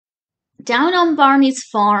Down on Barney's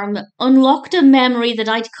farm unlocked a memory that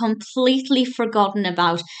I'd completely forgotten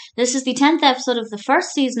about. This is the 10th episode of the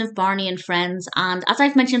first season of Barney and Friends, and as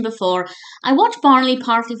I've mentioned before, I watch Barney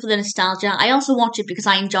partly for the nostalgia. I also watch it because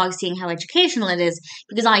I enjoy seeing how educational it is,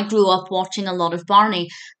 because I grew up watching a lot of Barney.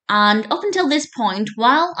 And up until this point,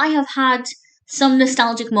 while I have had some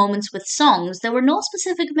nostalgic moments with songs, there were no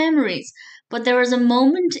specific memories. But there was a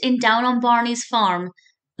moment in Down on Barney's farm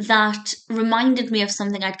that reminded me of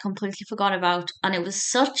something I'd completely forgot about, and it was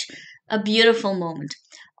such a beautiful moment.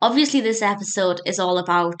 Obviously, this episode is all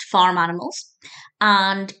about farm animals,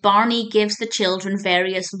 and Barney gives the children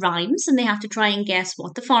various rhymes, and they have to try and guess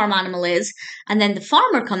what the farm animal is. And then the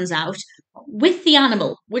farmer comes out with the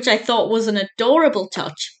animal, which I thought was an adorable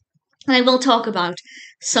touch. And I will talk about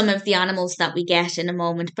some of the animals that we get in a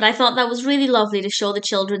moment, but I thought that was really lovely to show the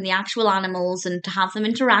children the actual animals and to have them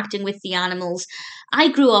interacting with the animals. I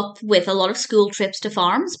grew up with a lot of school trips to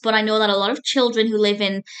farms, but I know that a lot of children who live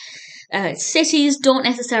in cities don't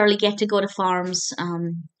necessarily get to go to farms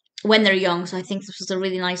when they're young, so I think this was a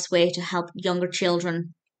really nice way to help younger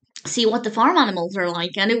children see what the farm animals are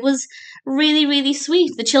like, and it was really, really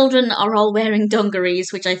sweet. The children are all wearing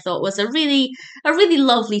dungarees, which I thought was a really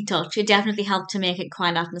lovely touch. It definitely helped to make it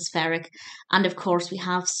quite atmospheric. And of course we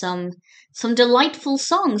have some delightful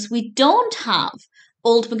songs. We don't have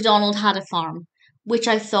Old MacDonald Had a Farm, which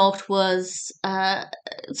I thought was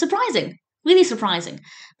surprising. Really surprising.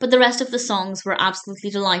 But the rest of the songs were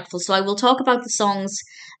absolutely delightful. So I will talk about the songs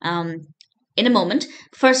in a moment.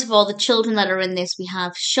 First of all, the children that are in this, we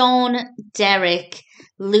have Shawn, Derek,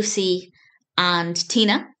 Luci, and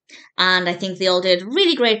Tina. And I think they all did a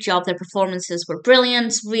really great job. Their performances were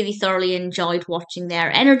brilliant. Really thoroughly enjoyed watching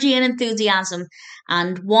their energy and enthusiasm.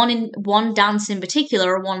 And one dance in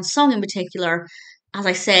particular, one song in particular, as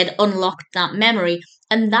I said, unlocked that memory.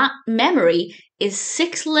 And that memory is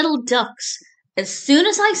Six Little Ducks. As soon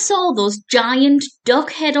as I saw those giant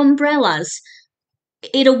duck head umbrellas,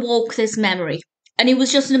 it awoke this memory. And it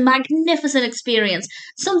was just a magnificent experience.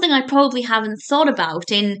 Something I probably haven't thought about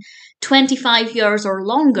in 25 years or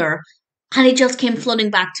longer. And it just came flooding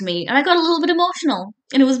back to me. And I got a little bit emotional.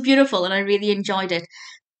 And it was beautiful and I really enjoyed it.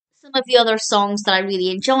 Some of the other songs that I really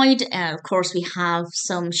enjoyed, of course, we have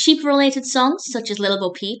some sheep-related songs, such as Little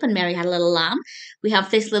Bo Peep and Mary Had a Little Lamb. We have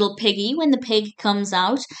This Little Piggy, When the Pig Comes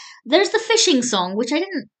Out. There's the fishing song, which I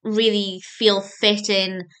didn't really feel fit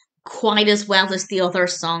in quite as well as the other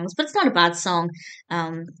songs, but it's not a bad song.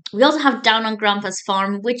 We also have Down on Grandpa's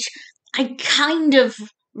Farm, which I kind of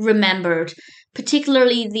remembered,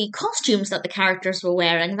 particularly the costumes that the characters were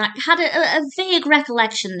wearing. That had a vague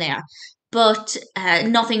recollection there, but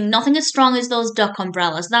nothing as strong as those duck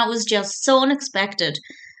umbrellas. That was just so unexpected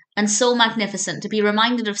and so magnificent to be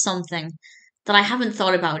reminded of something that I haven't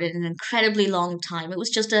thought about in an incredibly long time. It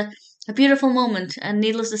was just a beautiful moment, and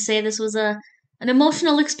needless to say, this was an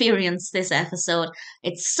emotional experience, this episode.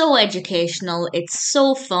 It's so educational, it's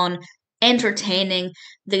so fun, entertaining.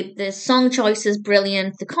 The song choice is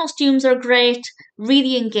brilliant, the costumes are great,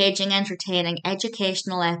 really engaging, entertaining,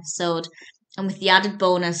 educational episode, and with the added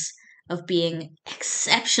bonus of being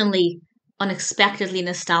exceptionally, unexpectedly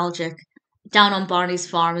nostalgic. Down on Barney's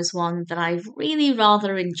Farm is one that I've really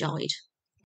rather enjoyed.